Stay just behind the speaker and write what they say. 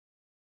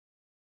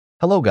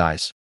Hello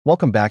guys,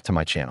 welcome back to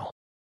my channel.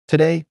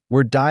 Today,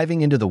 we're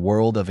diving into the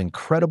world of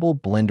incredible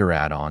Blender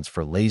add-ons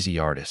for lazy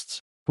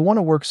artists who want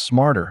to work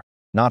smarter,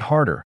 not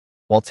harder,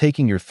 while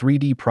taking your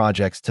 3D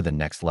projects to the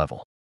next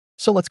level.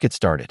 So let's get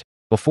started.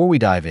 Before we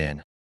dive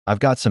in, I've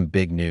got some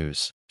big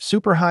news.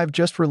 Superhive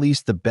just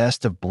released the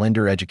Best of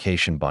Blender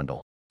Education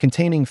Bundle,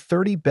 containing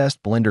 30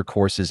 best Blender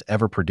courses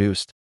ever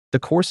produced. The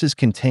courses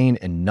contain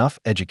enough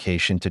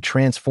education to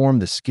transform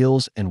the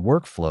skills and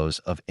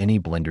workflows of any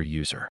Blender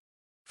user.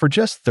 For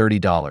just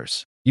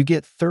 $30, you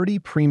get 30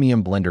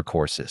 premium Blender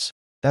courses.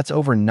 That's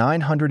over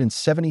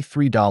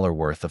 $973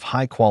 worth of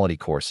high-quality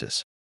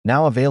courses,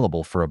 now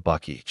available for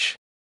 $1 each.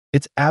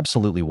 It's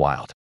absolutely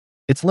wild.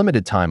 It's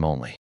limited time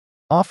only.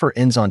 Offer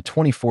ends on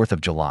 24th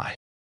of July.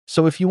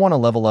 So if you want to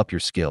level up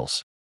your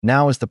skills,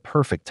 now is the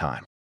perfect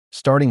time.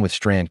 Starting with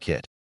Strand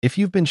Kit. If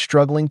you've been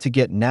struggling to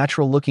get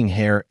natural-looking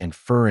hair and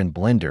fur in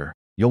Blender,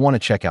 you'll want to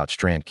check out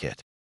Strand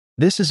Kit.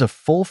 This is a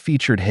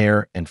full-featured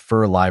hair and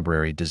fur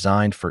library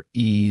designed for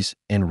ease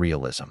and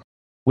realism.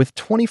 With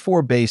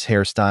 24 base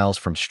hairstyles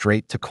from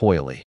straight to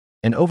coily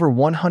and over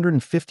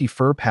 150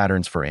 fur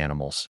patterns for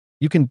animals,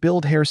 you can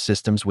build hair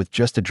systems with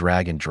just a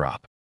drag and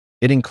drop.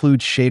 It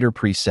includes shader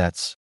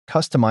presets,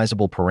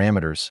 customizable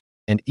parameters,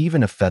 and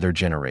even a feather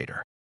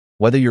generator.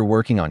 Whether you're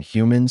working on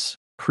humans,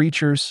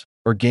 creatures,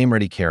 or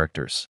game-ready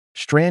characters,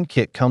 Strand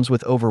Kit comes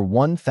with over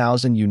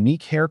 1,000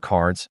 unique hair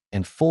cards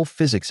and full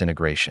physics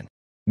integration,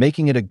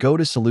 making it a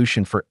go-to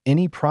solution for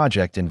any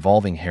project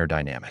involving hair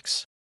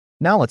dynamics.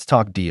 Now let's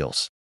talk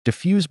deals.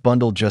 Difffuse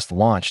bundle just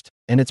launched,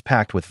 and it's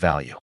packed with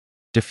value.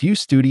 Difffuse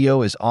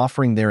Studio is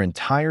offering their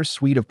entire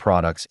suite of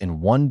products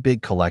in one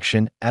big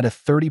collection at a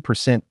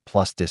 30%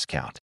 plus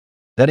discount.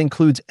 That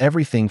includes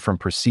everything from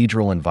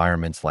procedural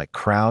environments like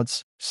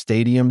crowds,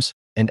 stadiums,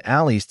 and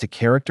alleys to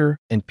character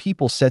and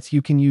people sets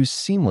you can use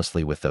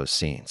seamlessly with those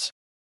scenes.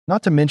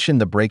 Not to mention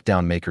the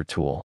Breakdown Maker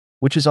tool,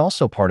 which is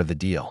also part of the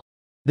deal.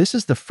 This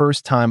is the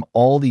first time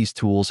all these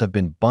tools have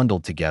been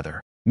bundled together,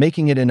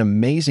 making it an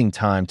amazing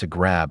time to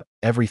grab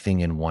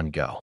everything in one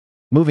go.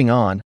 Moving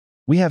on,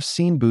 we have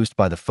SceneBoost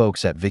by the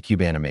folks at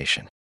VCube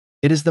Animation.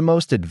 It is the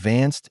most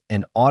advanced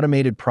and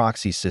automated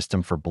proxy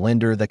system for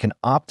Blender that can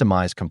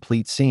optimize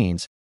complete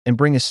scenes and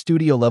bring a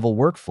studio-level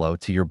workflow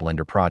to your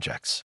Blender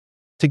projects.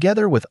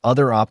 Together with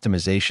other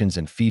optimizations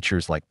and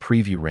features like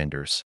preview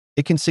renders,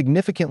 it can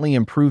significantly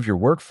improve your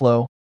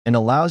workflow and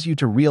allows you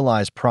to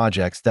realize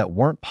projects that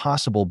weren't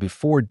possible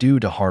before due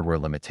to hardware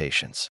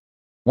limitations.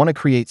 Want to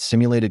create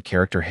simulated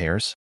character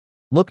hairs?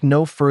 Look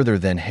no further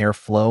than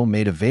Hairflow,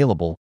 made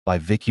available by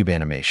VCube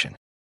Animation.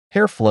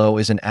 Hairflow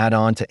is an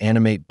add-on to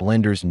animate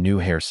Blender's new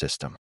hair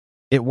system.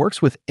 It works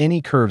with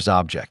any curves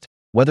object,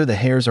 whether the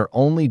hairs are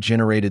only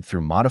generated through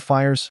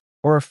modifiers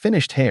or a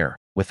finished hair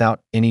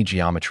without any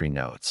geometry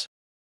nodes.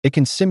 It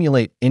can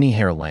simulate any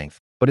hair length,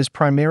 but is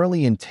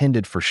primarily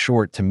intended for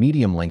short to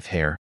medium-length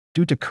hair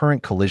due to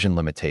current collision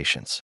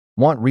limitations.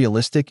 Want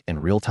realistic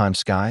and real-time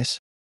skies?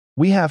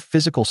 We have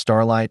Physical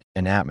Starlight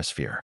and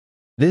Atmosphere.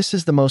 This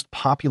is the most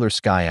popular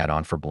sky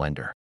add-on for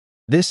Blender.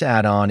 This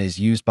add-on is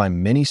used by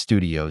many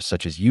studios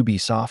such as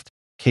Ubisoft,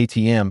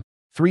 KTM,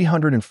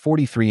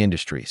 343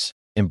 Industries,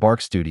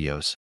 Embark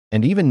Studios,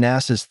 and even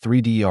NASA's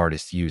 3D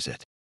artists use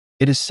it.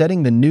 It is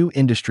setting the new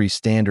industry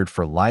standard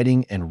for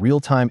lighting and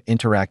real-time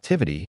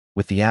interactivity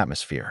with the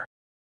atmosphere.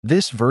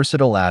 This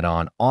versatile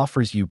add-on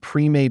offers you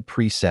pre-made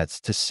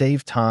presets to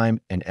save time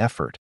and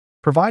effort,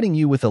 providing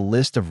you with a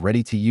list of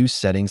ready-to-use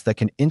settings that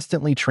can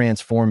instantly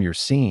transform your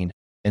scene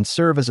and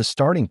serve as a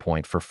starting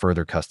point for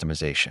further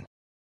customization.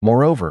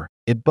 Moreover,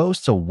 it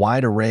boasts a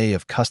wide array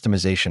of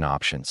customization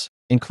options,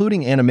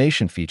 including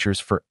animation features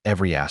for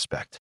every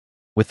aspect.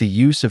 With the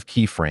use of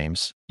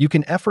keyframes, you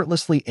can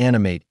effortlessly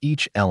animate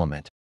each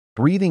element,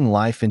 breathing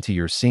life into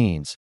your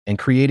scenes and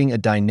creating a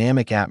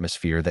dynamic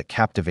atmosphere that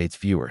captivates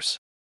viewers.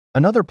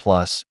 Another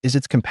plus is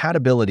its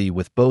compatibility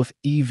with both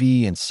EV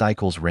and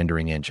Cycles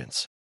rendering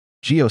engines.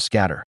 Geo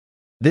Scatter.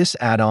 This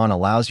add-on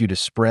allows you to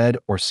spread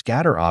or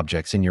scatter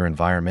objects in your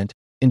environment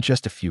in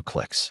just a few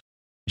clicks.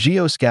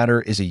 Geo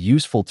Scatter is a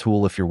useful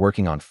tool if you're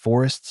working on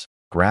forests,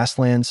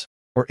 grasslands,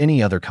 or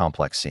any other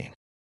complex scene.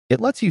 It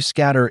lets you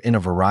scatter in a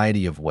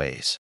variety of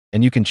ways,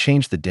 and you can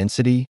change the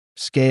density,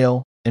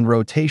 scale, and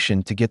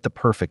rotation to get the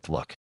perfect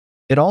look.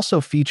 It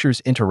also features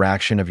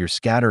interaction of your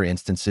scatter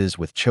instances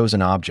with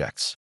chosen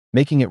objects,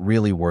 making it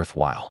really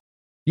worthwhile.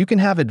 You can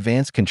have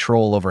advanced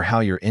control over how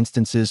your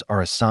instances are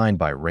assigned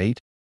by rate,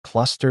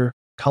 cluster,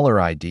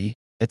 color ID,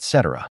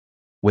 etc.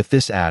 With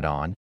this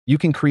add-on, you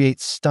can create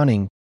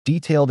stunning,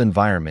 detailed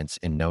environments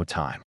in no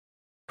time.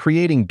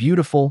 Creating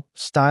beautiful,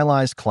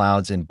 stylized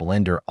clouds in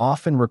Blender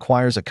often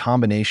requires a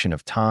combination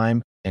of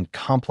time and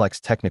complex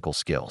technical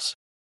skills.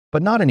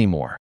 But not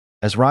anymore,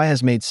 as Hdri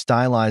has made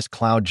Stylized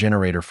Cloud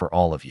Generator for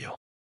all of you.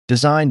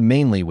 Designed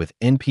mainly with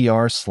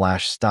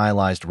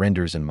NPR/stylized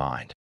renders in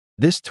mind,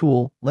 this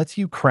tool lets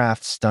you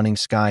craft stunning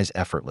skies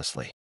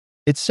effortlessly.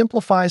 It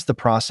simplifies the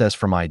process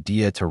from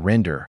idea to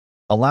render,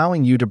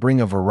 allowing you to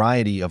bring a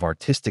variety of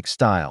artistic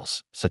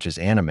styles, such as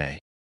anime,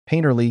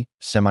 painterly,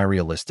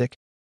 semi-realistic,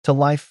 to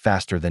life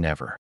faster than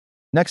ever.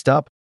 Next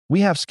up,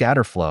 we have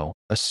Scatterflow,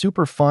 a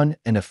super fun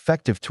and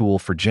effective tool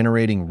for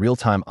generating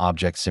real-time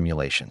object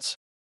simulations.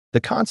 The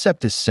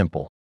concept is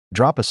simple.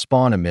 Drop a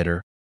spawn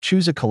emitter,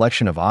 choose a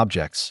collection of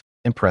objects,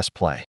 and press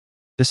play.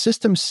 The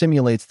system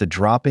simulates the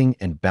dropping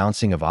and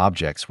bouncing of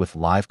objects with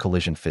live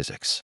collision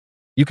physics.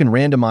 You can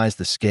randomize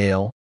the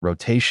scale,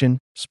 rotation,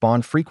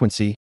 spawn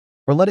frequency,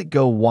 or let it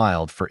go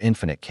wild for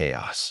infinite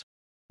chaos.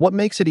 What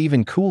makes it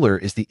even cooler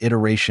is the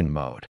iteration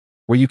mode,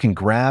 where you can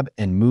grab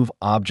and move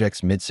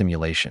objects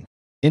mid-simulation,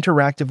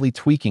 interactively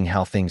tweaking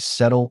how things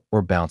settle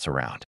or bounce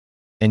around.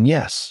 And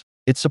yes,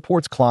 it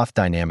supports cloth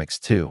dynamics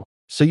too,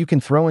 so you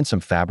can throw in some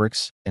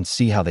fabrics and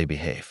see how they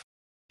behave.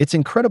 It's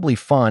incredibly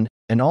fun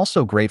and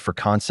also great for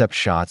concept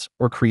shots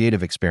or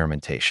creative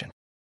experimentation.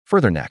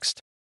 Further next,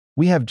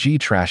 we have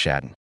G-Trash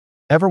Addon.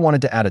 Ever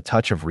wanted to add a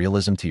touch of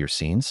realism to your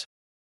scenes?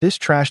 This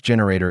trash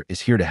generator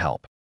is here to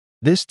help.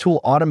 This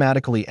tool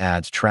automatically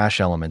adds trash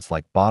elements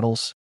like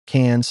bottles,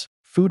 cans,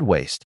 food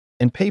waste,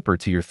 and paper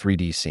to your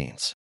 3D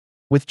scenes.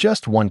 With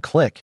just one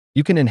click,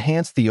 you can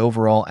enhance the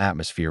overall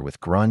atmosphere with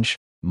grunge,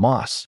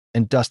 moss,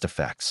 and dust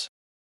effects.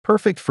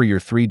 Perfect for your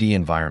 3D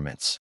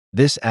environments.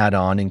 This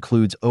add-on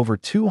includes over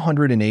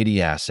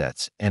 280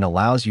 assets and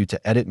allows you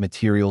to edit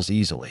materials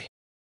easily.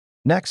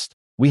 Next,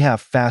 we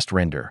have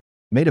Fastrender,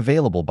 made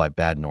available by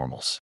Bad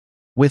Normals.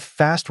 With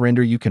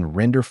Fastrender, you can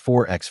render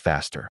 4x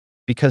faster,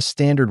 because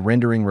standard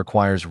rendering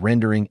requires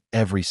rendering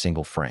every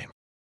single frame.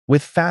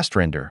 With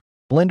Fastrender,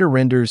 Blender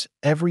renders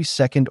every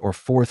second or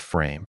fourth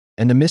frame,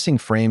 and the missing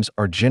frames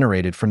are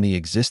generated from the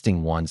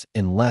existing ones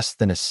in less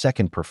than a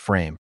second per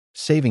frame,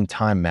 saving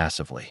time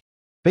massively.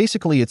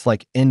 Basically, it's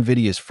like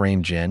NVIDIA's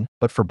frame gen,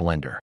 but for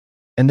Blender.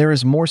 And there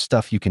is more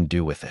stuff you can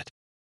do with it.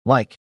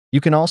 Like,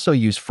 you can also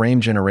use frame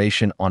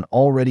generation on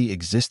already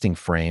existing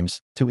frames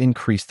to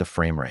increase the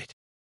frame rate.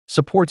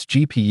 Supports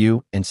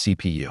GPU and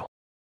CPU.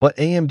 But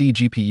AMD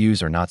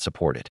GPUs are not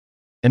supported.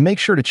 And make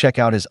sure to check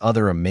out his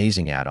other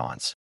amazing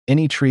add-ons,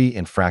 Hdri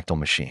and Fractal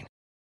Machine.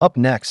 Up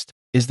next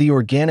is the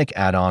Organic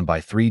add-on by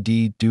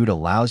 3D Dude.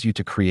 Allows you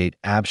to create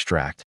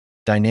abstract,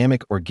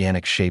 dynamic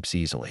organic shapes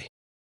easily.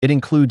 It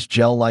includes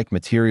gel-like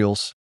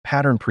materials,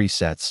 pattern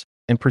presets,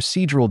 and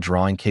procedural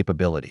drawing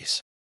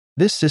capabilities.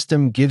 This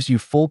system gives you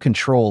full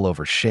control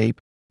over shape,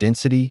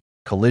 density,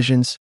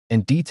 collisions,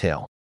 and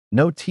detail.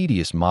 No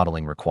tedious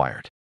modeling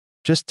required.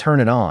 Just turn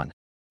it on,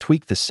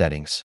 tweak the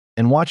settings,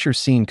 and watch your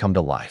scene come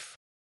to life.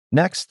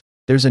 Next,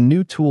 there's a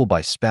new tool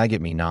by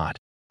Spaghetti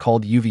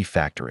called UV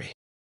Factory.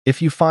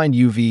 If you find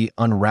UV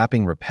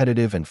unwrapping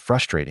repetitive and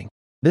frustrating,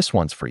 this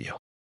one's for you.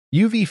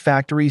 UV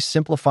Factory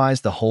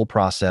simplifies the whole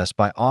process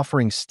by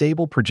offering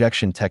stable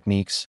projection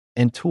techniques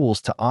and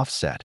tools to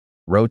offset,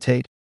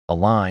 rotate,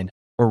 align,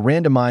 or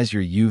randomize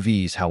your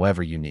UVs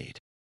however you need.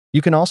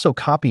 You can also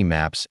copy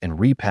maps and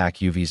repack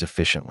UVs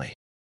efficiently.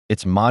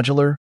 It's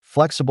modular,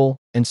 flexible,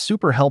 and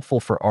super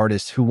helpful for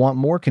artists who want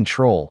more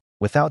control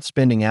without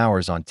spending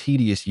hours on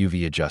tedious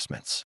UV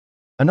adjustments.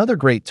 Another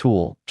great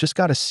tool just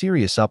got a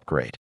serious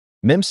upgrade.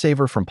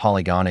 Memsaver from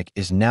Polygonic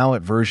is now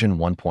at version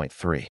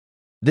 1.3.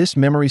 This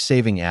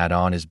memory-saving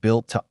add-on is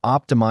built to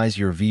optimize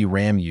your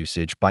VRAM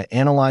usage by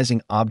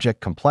analyzing object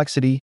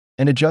complexity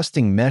and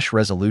adjusting mesh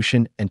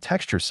resolution and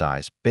texture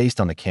size based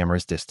on the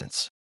camera's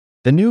distance.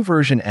 The new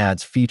version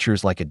adds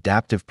features like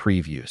adaptive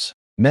previews,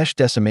 mesh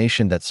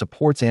decimation that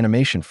supports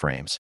animation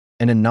frames,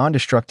 and a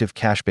non-destructive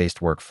cache-based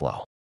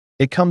workflow.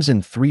 It comes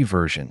in 3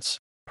 versions: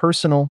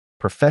 personal,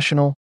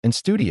 professional, and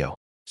studio,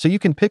 so you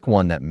can pick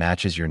one that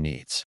matches your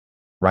needs.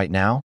 Right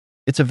now,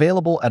 it's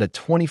available at a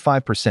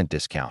 25%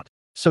 discount,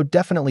 so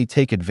definitely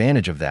take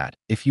advantage of that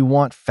if you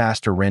want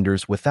faster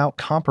renders without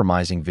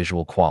compromising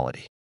visual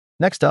quality.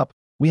 Next up,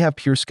 we have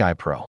Pure Sky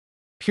Pro.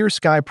 Pure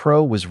Sky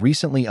Pro was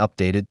recently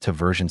updated to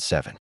version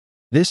 7.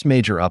 This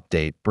major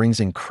update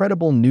brings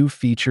incredible new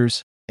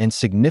features and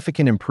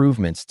significant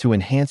improvements to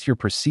enhance your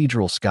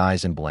procedural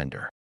skies in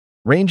Blender,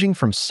 ranging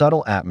from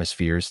subtle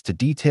atmospheres to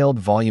detailed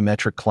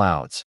volumetric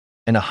clouds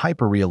and a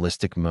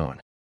hyper-realistic moon.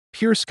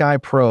 Pure Sky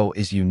Pro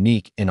is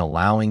unique in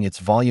allowing its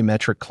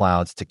volumetric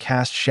clouds to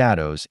cast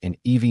shadows in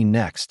Eevee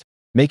Next,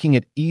 making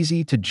it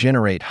easy to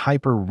generate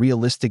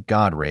hyper-realistic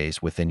god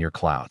rays within your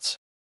clouds.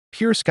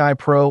 Pure Sky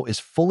Pro is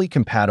fully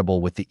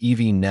compatible with the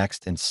Eevee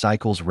Next and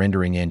Cycles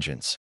rendering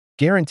engines,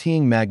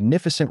 guaranteeing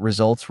magnificent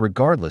results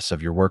regardless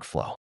of your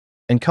workflow,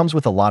 and comes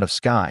with a lot of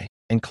sky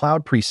and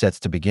cloud presets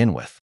to begin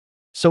with.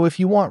 So if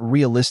you want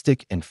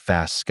realistic and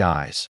fast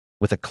skies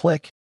with a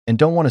click and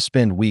don't want to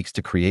spend weeks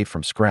to create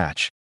from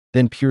scratch,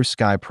 then Pure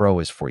Sky Pro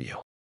is for you.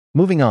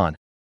 Moving on,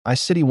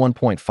 iCity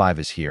 1.5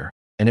 is here,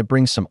 and it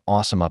brings some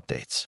awesome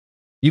updates.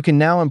 You can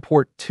now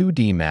import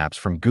 2D maps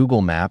from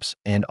Google Maps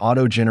and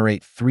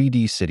auto-generate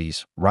 3D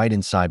cities right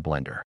inside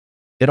Blender.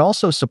 It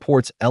also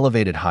supports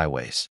elevated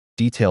highways,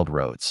 detailed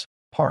roads,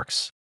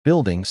 parks,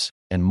 buildings,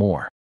 and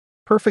more.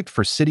 Perfect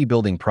for city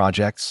building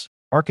projects,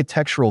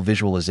 architectural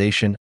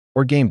visualization,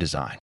 or game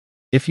design.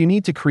 If you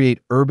need to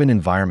create urban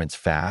environments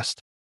fast,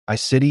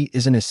 iCity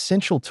is an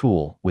essential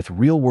tool with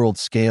real-world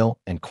scale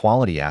and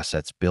quality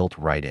assets built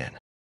right in.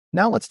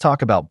 Now let's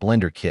talk about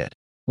Blender Kit,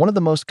 one of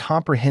the most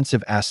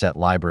comprehensive asset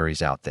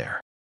libraries out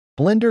there.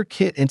 Blender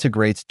Kit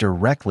integrates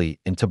directly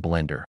into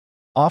Blender,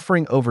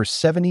 offering over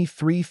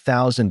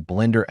 73,000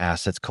 Blender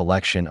assets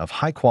collection of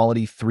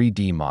high-quality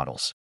 3D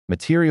models,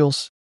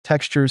 materials,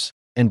 textures,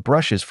 and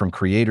brushes from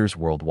creators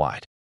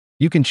worldwide.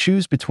 You can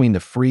choose between the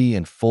free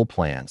and full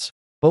plans,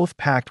 both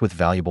packed with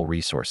valuable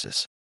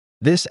resources.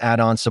 This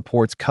add-on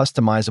supports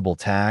customizable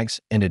tags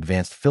and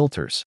advanced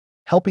filters,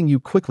 helping you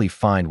quickly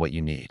find what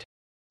you need.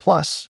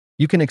 Plus,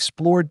 you can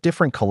explore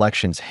different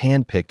collections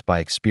handpicked by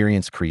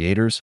experienced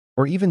creators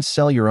or even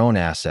sell your own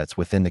assets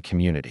within the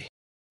community.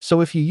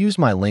 So if you use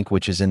my link,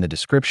 which is in the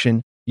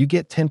description, you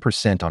get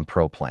 10% on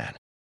Pro Plan.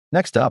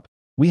 Next up,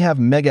 we have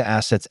Mega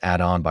Assets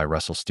add-on by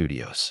Russell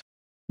Studios.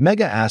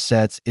 Mega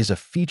Assets is a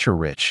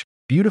feature-rich,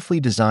 beautifully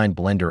designed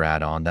Blender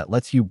add-on that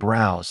lets you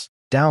browse,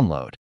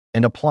 download,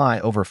 and apply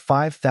over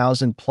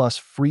 5,000 plus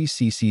free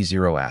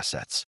CC0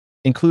 assets,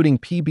 including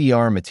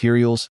PBR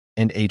materials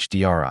and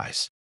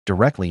HDRIs,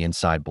 directly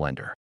inside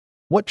Blender.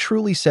 What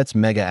truly sets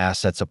Mega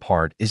Assets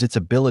apart is its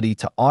ability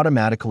to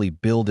automatically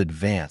build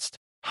advanced,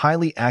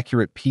 highly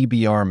accurate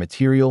PBR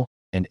material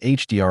and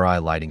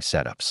HDRI lighting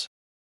setups.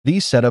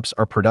 These setups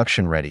are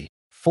production-ready,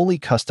 fully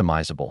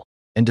customizable,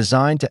 and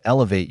designed to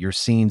elevate your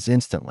scenes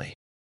instantly.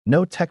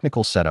 No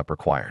technical setup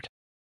required.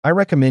 I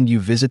recommend you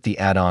visit the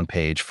add-on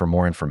page for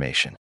more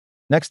information.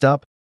 Next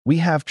up, we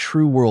have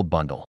Trueworld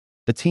Bundle,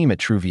 the team at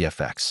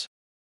TrueVFX.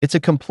 It's a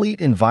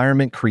complete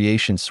environment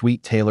creation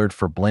suite tailored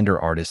for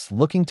Blender artists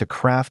looking to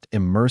craft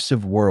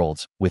immersive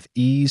worlds with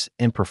ease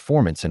and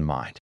performance in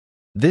mind.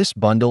 This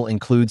bundle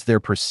includes their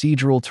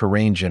procedural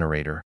terrain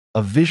generator,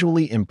 a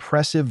visually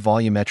impressive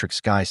volumetric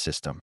sky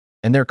system,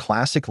 and their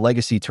classic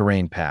legacy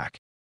terrain pack,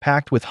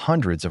 packed with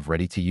hundreds of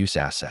ready-to-use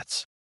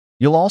assets.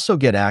 You'll also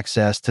get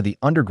access to the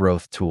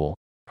Undergrowth tool,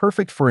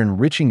 perfect for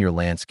enriching your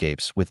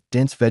landscapes with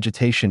dense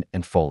vegetation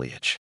and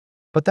foliage.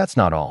 But that's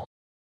not all.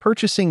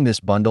 Purchasing this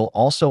bundle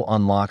also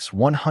unlocks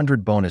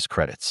 100 bonus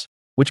credits,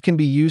 which can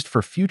be used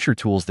for future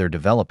tools they're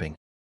developing,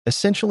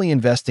 essentially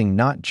investing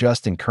not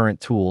just in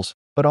current tools,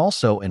 but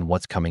also in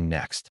what's coming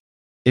next.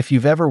 If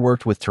you've ever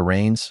worked with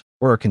terrains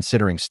or are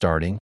considering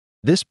starting,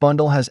 this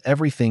bundle has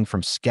everything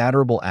from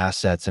scatterable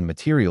assets and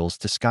materials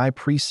to sky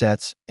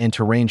presets and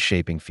terrain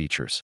shaping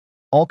features,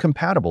 all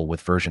compatible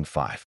with version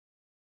 5.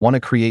 Want to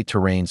create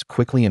terrains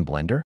quickly in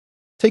Blender?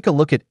 Take a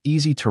look at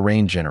Easy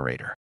Terrain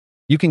Generator.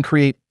 You can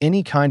create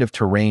any kind of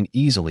terrain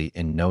easily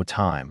in no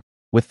time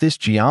with this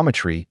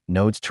Geometry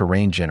Nodes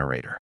Terrain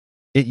Generator.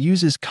 It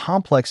uses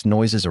complex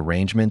noises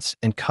arrangements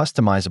and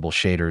customizable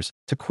shaders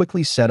to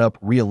quickly set up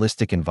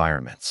realistic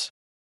environments.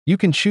 You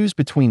can choose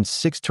between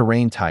 6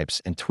 terrain types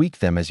and tweak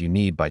them as you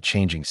need by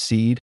changing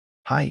seed,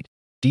 height,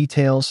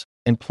 details,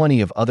 and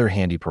plenty of other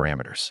handy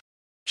parameters.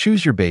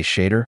 Choose your base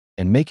shader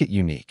and make it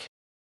unique.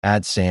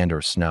 Add sand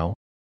or snow,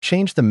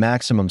 change the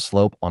maximum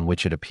slope on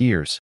which it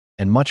appears,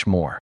 and much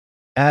more.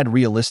 Add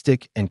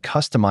realistic and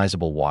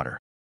customizable water.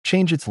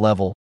 Change its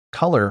level,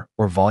 color,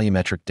 or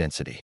volumetric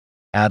density.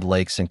 Add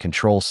lakes and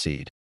control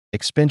seed,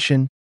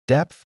 expansion,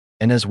 depth,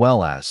 and as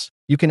well as,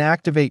 you can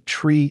activate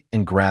tree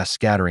and grass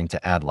scattering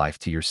to add life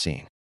to your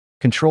scene.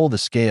 Control the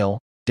scale,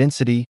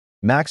 density,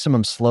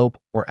 maximum slope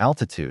or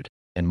altitude,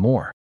 and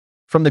more.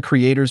 From the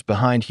creators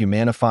behind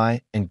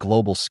Humanify and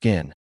Global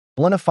Skin,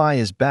 Blendify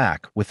is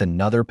back with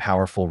another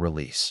powerful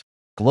release,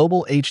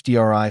 Global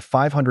HDRI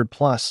 500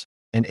 Plus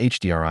and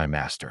HDRI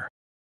Master.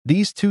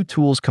 These two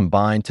tools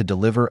combine to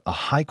deliver a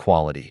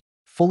high-quality,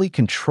 fully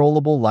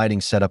controllable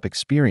lighting setup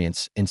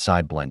experience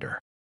inside Blender.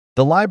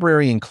 The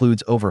library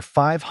includes over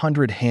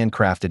 500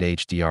 handcrafted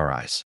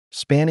HDRIs,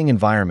 spanning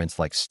environments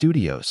like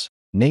studios,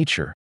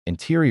 nature,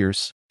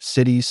 interiors,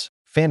 cities,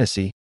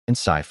 fantasy, and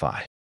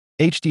sci-fi.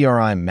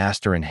 HDRI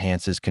Master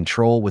enhances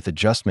control with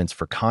adjustments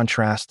for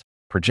contrast,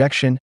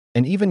 projection,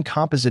 and even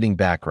compositing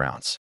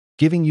backgrounds,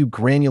 giving you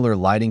granular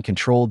lighting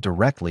control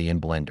directly in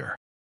Blender.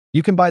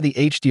 You can buy the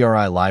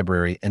HDRI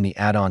library and the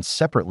add-ons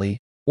separately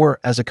or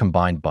as a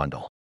combined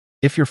bundle.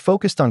 If you're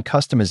focused on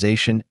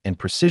customization and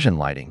precision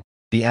lighting,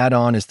 the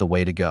add-on is the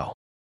way to go.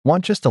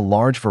 Want just a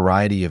large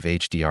variety of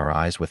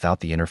HDRIs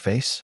without the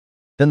interface?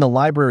 Then the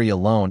library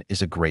alone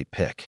is a great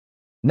pick.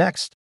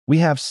 Next, we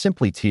have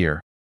Simply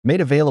Tier,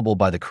 made available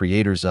by the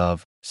creators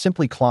of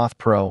Simply Cloth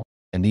Pro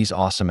and these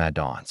awesome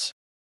add-ons.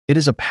 It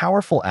is a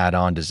powerful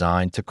add-on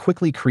designed to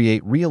quickly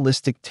create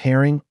realistic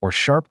tearing or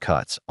sharp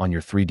cuts on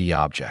your 3D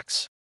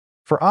objects.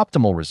 For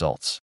optimal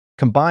results,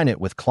 combine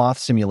it with cloth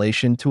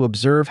simulation to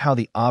observe how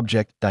the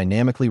object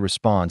dynamically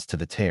responds to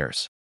the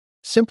tears.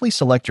 Simply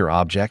select your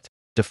object,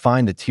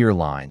 define the tear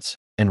lines,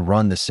 and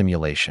run the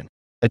simulation,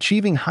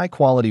 achieving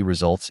high-quality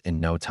results in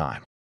no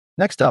time.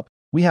 Next up,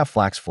 we have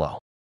FlaxFlow.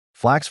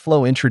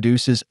 FlaxFlow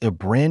introduces a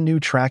brand new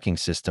tracking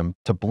system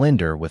to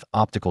Blender with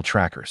optical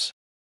trackers.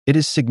 It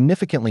is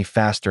significantly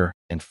faster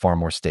and far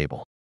more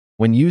stable.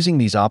 When using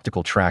these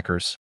optical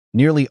trackers,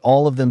 nearly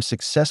all of them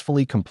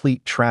successfully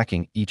complete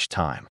tracking each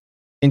time.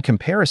 In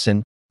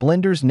comparison,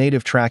 Blender's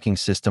native tracking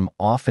system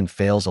often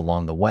fails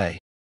along the way,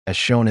 as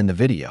shown in the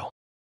video.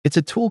 It's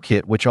a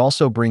toolkit which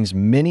also brings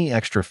many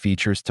extra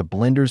features to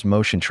Blender's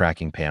motion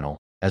tracking panel,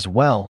 as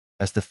well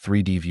as the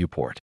 3D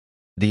viewport.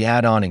 The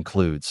add-on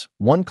includes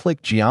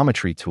one-click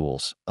geometry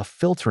tools, a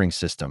filtering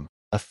system,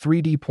 a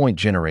 3D point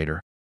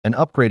generator, an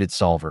upgraded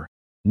solver,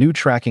 new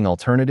tracking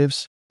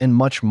alternatives, and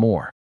much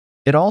more.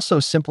 It also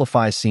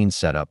simplifies scene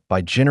setup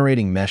by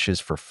generating meshes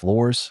for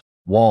floors,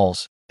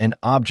 walls, and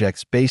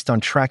objects based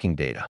on tracking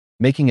data,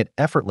 making it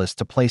effortless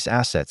to place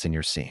assets in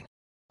your scene.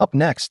 Up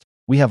next,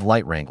 we have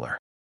Light Wrangler.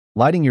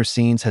 Lighting your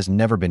scenes has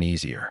never been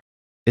easier.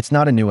 It's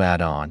not a new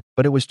add-on,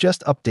 but it was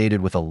just updated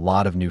with a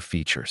lot of new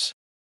features.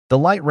 The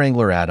Light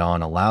Wrangler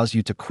add-on allows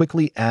you to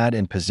quickly add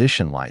and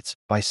position lights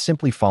by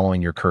simply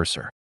following your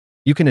cursor.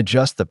 You can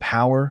adjust the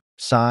power,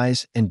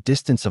 size, and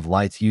distance of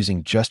lights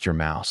using just your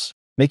mouse,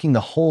 making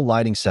the whole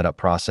lighting setup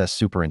process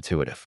super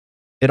intuitive.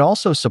 It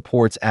also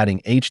supports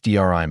adding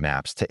Hdri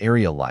maps to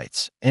area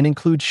lights and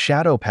includes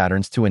shadow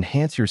patterns to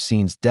enhance your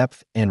scene's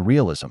depth and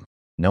realism,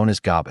 known as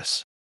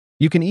gobas.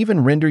 You can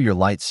even render your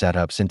light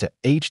setups into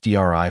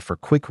Hdri for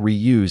quick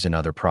reuse in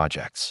other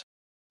projects.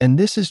 And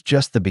this is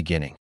just the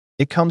beginning.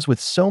 It comes with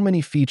so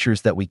many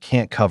features that we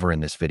can't cover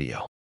in this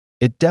video.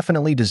 It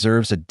definitely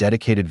deserves a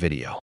dedicated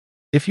video.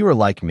 If you are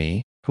like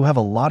me, who have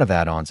a lot of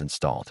add-ons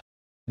installed,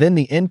 then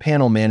the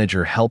in-panel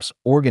manager helps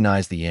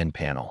organize the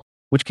in-panel,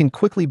 which can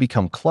quickly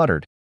become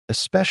cluttered,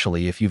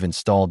 especially if you've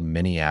installed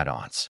many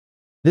add-ons.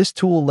 This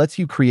tool lets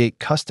you create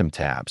custom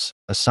tabs,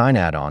 assign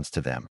add-ons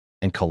to them,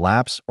 and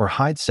collapse or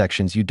hide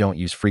sections you don't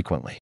use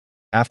frequently.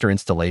 After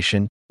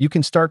installation, you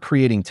can start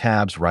creating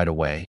tabs right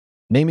away,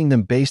 naming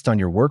them based on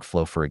your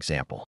workflow, for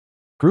example,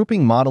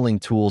 grouping modeling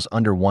tools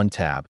under one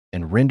tab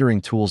and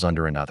rendering tools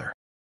under another.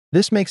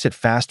 This makes it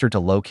faster to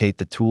locate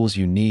the tools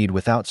you need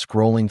without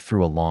scrolling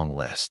through a long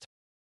list.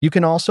 You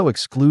can also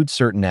exclude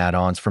certain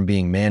add-ons from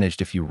being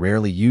managed if you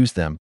rarely use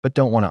them but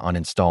don't want to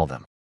uninstall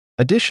them.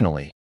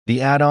 Additionally,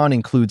 the add-on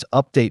includes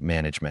update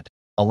management,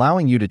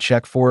 allowing you to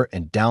check for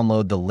and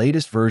download the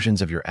latest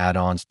versions of your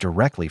add-ons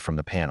directly from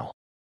the panel.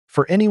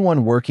 For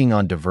anyone working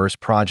on diverse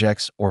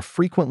projects or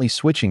frequently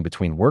switching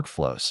between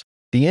workflows,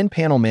 the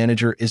in-panel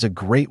manager is a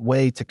great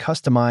way to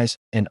customize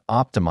and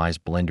optimize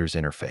Blender's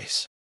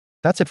interface.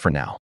 That's it for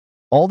now.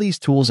 All these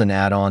tools and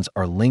add-ons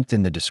are linked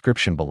in the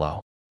description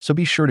below, so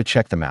be sure to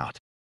check them out.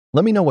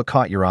 Let me know what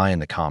caught your eye in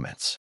the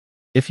comments.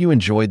 If you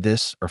enjoyed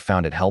this or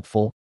found it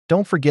helpful,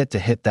 don't forget to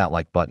hit that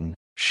like button,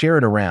 share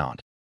it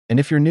around, and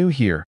if you're new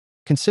here,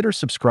 consider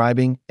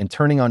subscribing and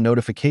turning on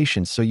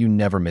notifications so you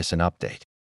never miss an update.